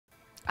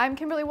I'm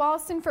Kimberly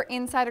Wollaston for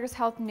Insiders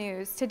Health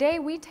News. Today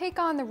we take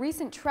on the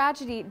recent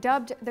tragedy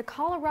dubbed the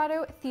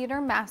Colorado Theater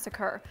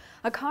Massacre.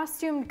 A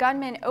costumed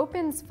gunman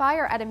opens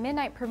fire at a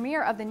midnight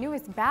premiere of the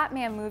newest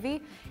Batman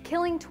movie,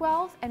 killing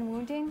 12 and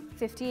wounding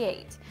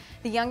 58.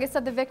 The youngest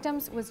of the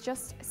victims was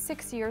just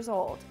 6 years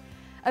old.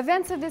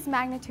 Events of this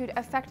magnitude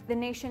affect the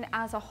nation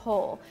as a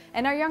whole,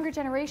 and our younger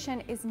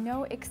generation is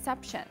no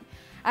exception.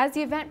 As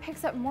the event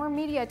picks up more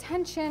media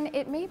attention,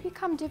 it may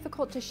become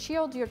difficult to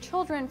shield your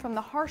children from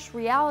the harsh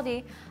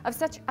reality of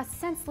such a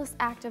senseless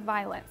act of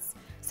violence.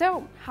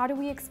 So, how do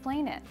we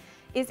explain it?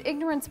 Is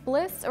ignorance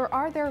bliss, or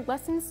are there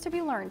lessons to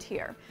be learned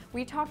here?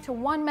 We talked to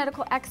one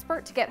medical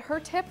expert to get her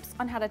tips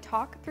on how to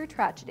talk through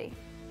tragedy.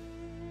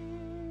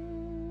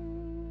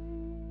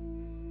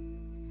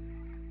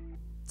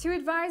 To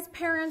advise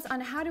parents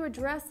on how to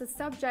address the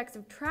subjects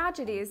of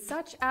tragedies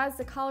such as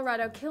the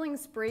Colorado killing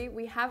spree,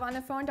 we have on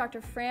the phone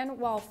Dr. Fran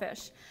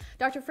Walfish.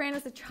 Dr. Fran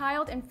is a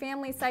child and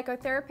family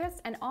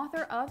psychotherapist and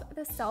author of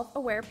The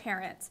Self-Aware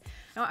Parent.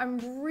 Now,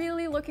 I'm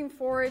really looking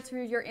forward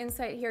to your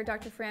insight here,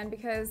 Dr. Fran,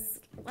 because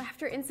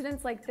after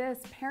incidents like this,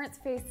 parents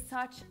face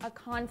such a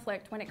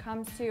conflict when it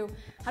comes to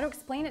how to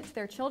explain it to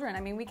their children.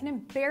 I mean, we can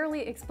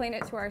barely explain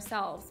it to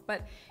ourselves,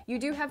 but you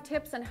do have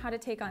tips on how to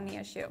take on the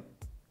issue.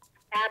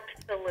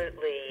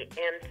 Absolutely,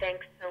 and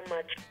thanks so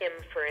much, Kim,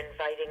 for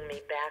inviting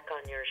me back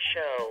on your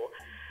show.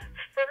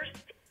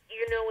 First, you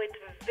know, it's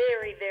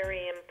very,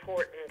 very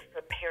important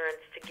for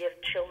parents to give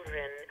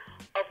children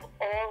of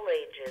all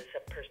ages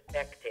a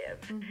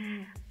perspective.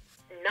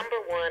 Number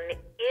one,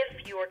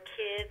 if your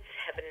kids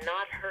have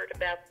not heard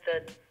about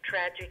the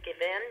tragic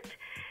event,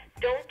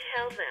 don't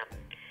tell them,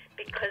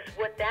 because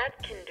what that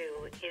can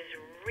do is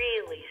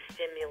really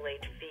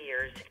stimulate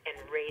fears and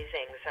raise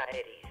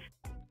anxieties.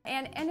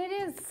 And it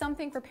is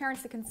something for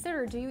parents to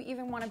consider. Do you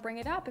even want to bring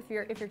it up if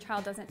your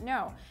child doesn't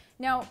know?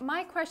 Now,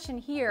 my question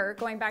here,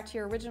 going back to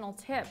your original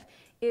tip,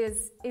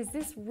 is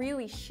this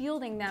really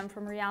shielding them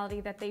from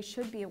reality that they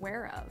should be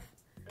aware of?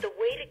 The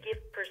way to give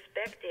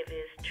perspective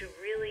is to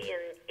really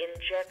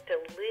inject a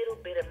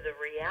little bit of the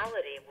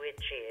reality,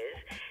 which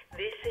is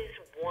this is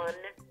one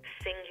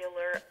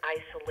singular,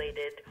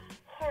 isolated,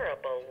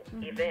 horrible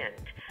event.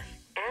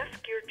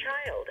 Ask your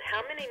child,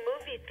 how many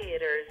movie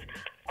theaters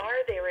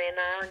are there in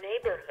our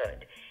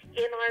neighborhood,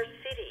 in our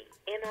city,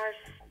 in our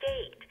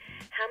state?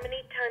 How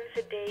many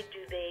times a day do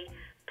they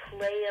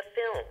play a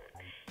film?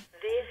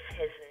 This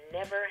has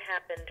never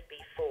happened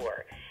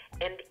before,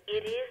 and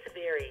it is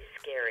very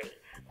scary.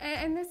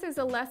 And this is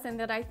a lesson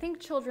that I think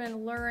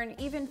children learn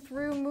even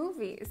through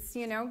movies.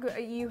 You know,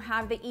 you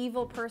have the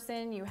evil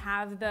person, you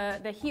have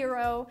the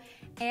hero,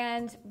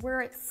 and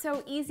where it's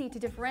so easy to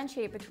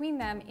differentiate between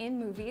them in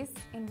movies,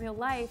 in real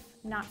life,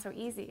 not so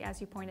easy, as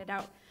you pointed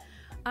out.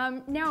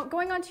 Now,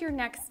 going on to your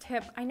next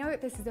tip, I know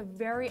that this is a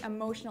very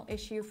emotional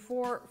issue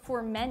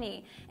for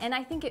many, and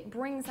I think it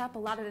brings up a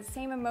lot of the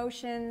same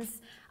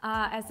emotions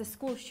as the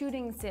school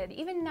shootings did,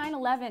 even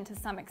 9/11 to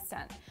some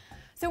extent.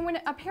 So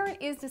when a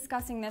parent is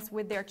discussing this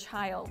with their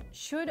child,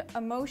 should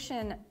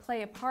emotion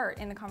play a part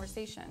in the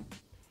conversation?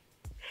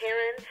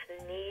 Parents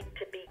need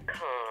to be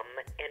calm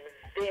and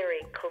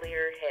very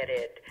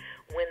clear-headed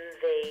when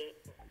they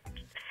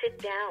sit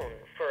down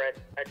for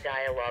a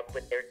dialogue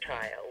with their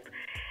child.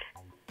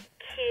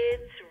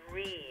 Kids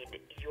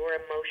read your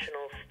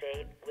emotional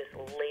state with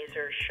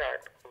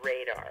laser-sharp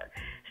radar.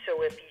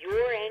 So if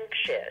you're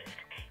anxious,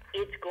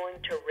 it's going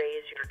to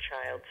raise your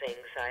child's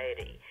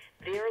anxiety.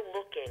 They're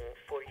looking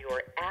for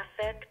your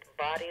affect,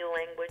 body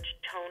language,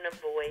 tone of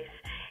voice,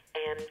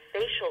 and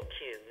facial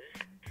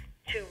cues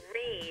to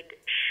read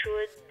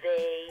should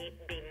they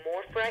be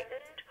more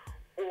frightened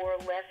or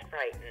less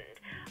frightened.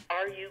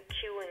 Are you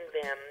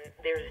cueing them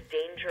there's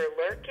danger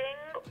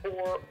lurking,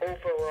 or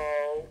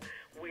overall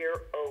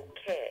we're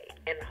okay?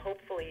 And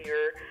hopefully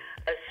you're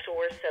a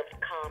source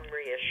of calm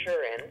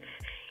reassurance,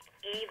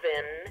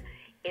 even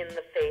in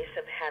the face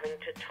of having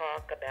to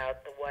talk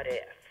about the what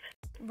if.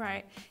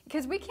 Right,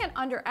 because we can't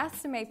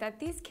underestimate that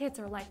these kids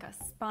are like a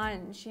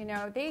sponge, you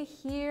know, they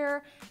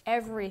hear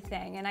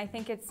everything, and I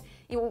think it's,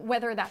 you know,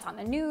 whether that's on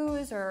the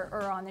news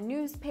or on the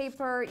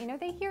newspaper, you know,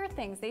 they hear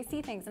things, they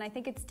see things, and I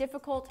think it's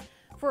difficult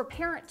for a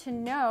parent to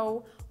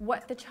know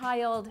what the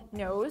child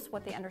knows,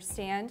 what they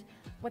understand,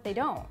 what they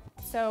don't.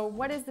 So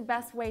what is the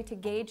best way to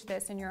gauge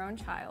this in your own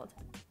child?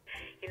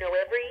 You know,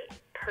 every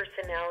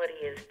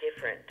personality is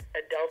different,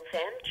 adults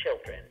and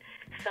children.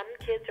 Some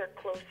kids are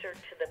closer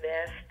to the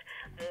vest,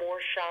 more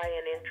shy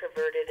and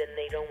introverted, and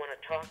they don't want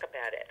to talk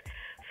about it.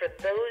 For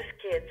those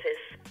kids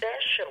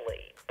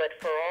especially, but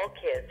for all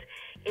kids,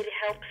 it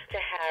helps to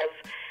have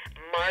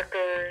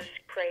markers,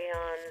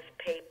 crayons,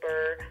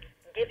 paper.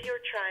 Give your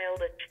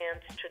child a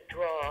chance to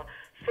draw.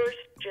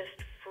 First, just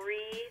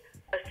free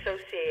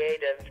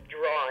associative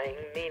drawing,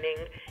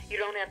 meaning you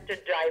don't have to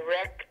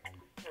direct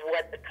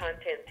what the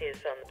content is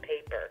on the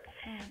paper.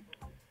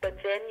 But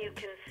then you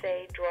can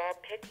say, draw a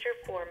picture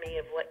for me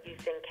of what you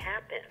think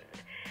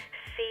happened.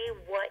 See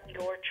what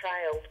your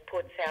child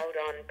puts out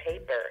on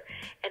paper,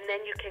 and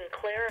then you can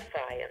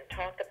clarify and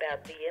talk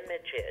about the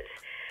images.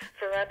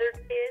 For other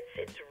kids,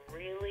 it's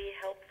really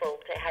helpful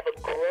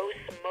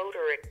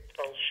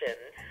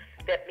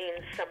that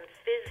means some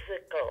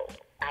physical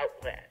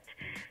outlet.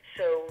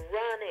 So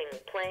running,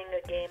 playing a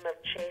game of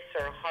chase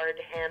or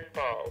hard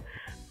handball.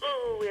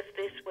 Ooh, if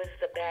this was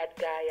the bad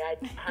guy,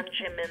 I'd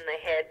punch him in the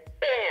head.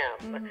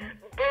 Bam!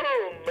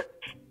 Boom!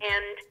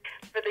 And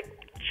for the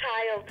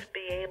child to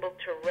be able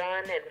to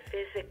run and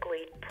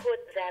physically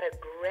put that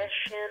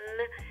aggression,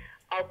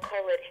 I'll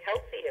call it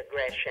healthy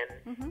aggression,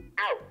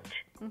 out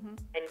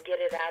and get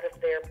it out of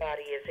their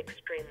body is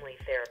extremely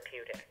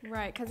therapeutic.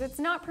 Right, because it's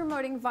not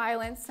promoting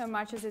violence so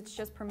much as it's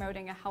just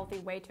promoting a healthy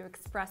way to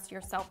express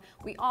yourself.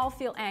 We all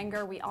feel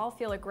anger, we all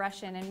feel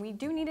aggression, and we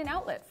do need an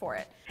outlet for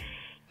it.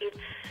 It's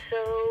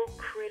so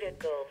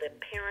critical that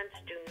parents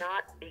do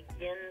not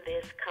begin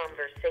this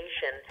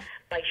conversation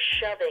by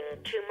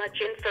shoving too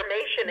much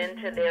information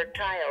into their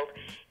child.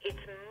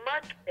 It's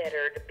much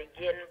better to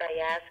begin by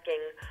asking,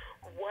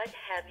 what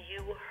have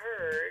you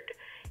heard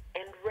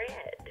and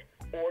read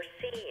or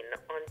seen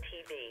on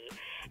TV?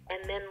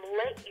 And then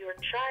let your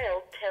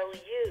child tell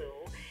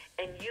you,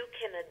 and you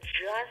can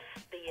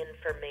adjust the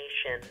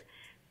information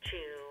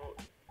to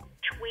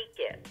tweak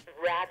it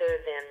rather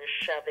than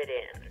shove it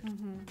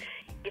in.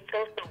 It's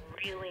also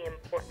really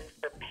important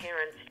for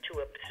parents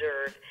to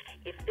observe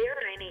if there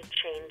are any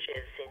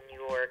changes in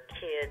your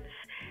kids'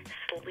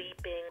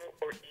 sleeping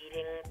or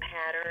eating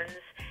patterns.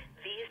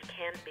 These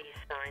can be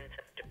signs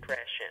of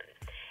depression.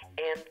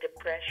 And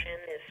depression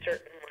is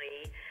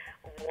certainly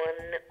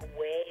one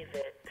way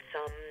that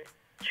some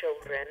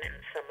children and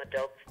some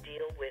adults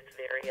deal with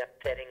very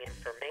upsetting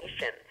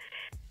information.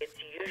 It's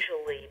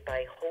usually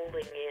by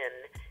holding in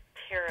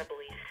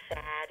terribly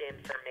sad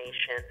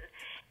information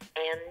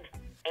and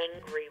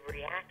angry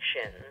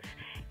reactions,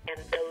 and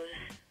those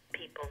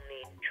people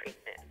need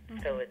treatment.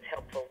 So it's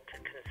helpful to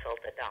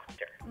consult a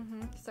doctor.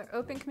 So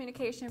open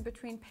communication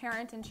between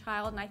parent and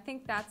child, and I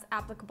think that's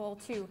applicable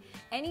to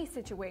any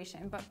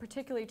situation, but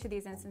particularly to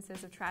these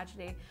instances of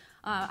tragedy.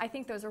 I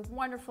think those are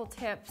wonderful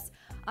tips.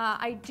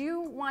 I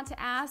do want to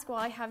ask, while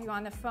I have you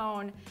on the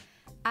phone,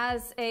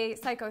 as a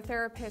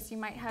psychotherapist, you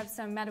might have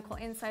some medical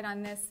insight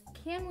on this.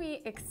 Can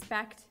we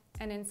expect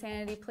an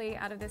insanity plea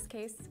out of this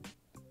case?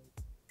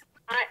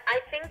 I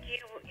think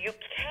you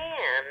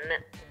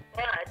can,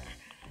 but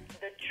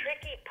the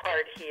tricky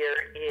part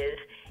here is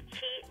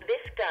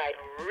this guy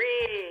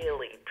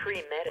really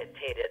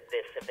premeditated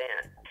this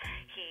event.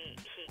 He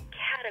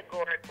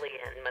categorically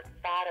and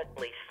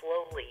methodically,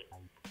 slowly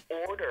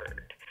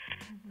ordered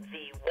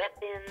the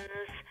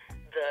weapons,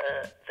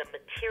 the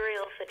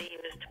materials that he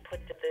used to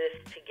put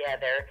this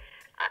together.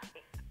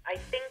 I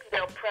think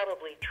they'll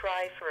probably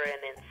try for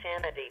an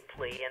insanity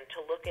plea, and to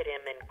look at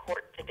him in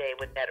court today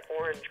with that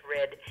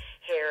orange-red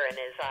hair and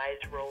his eyes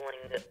rolling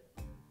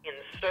in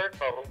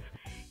circles,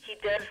 he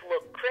does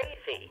look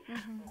crazy.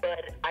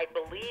 But I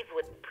believe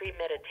with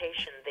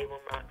premeditation, they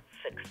will not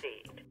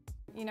succeed.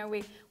 You know,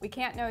 we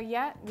can't know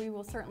yet. We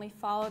will certainly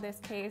follow this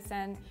case,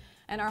 and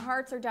our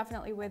hearts are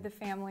definitely with the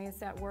families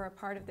that were a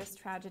part of this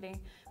tragedy.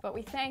 But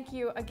we thank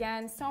you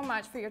again so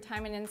much for your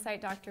time and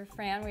insight, Dr.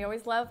 Fran. We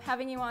always love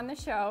having you on the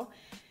show.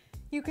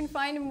 You can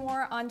find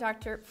more on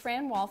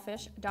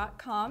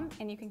drfranwalfish.com,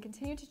 and you can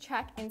continue to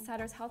check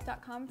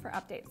insidershealth.com for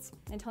updates.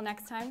 Until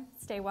next time,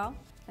 stay well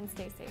and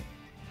stay safe.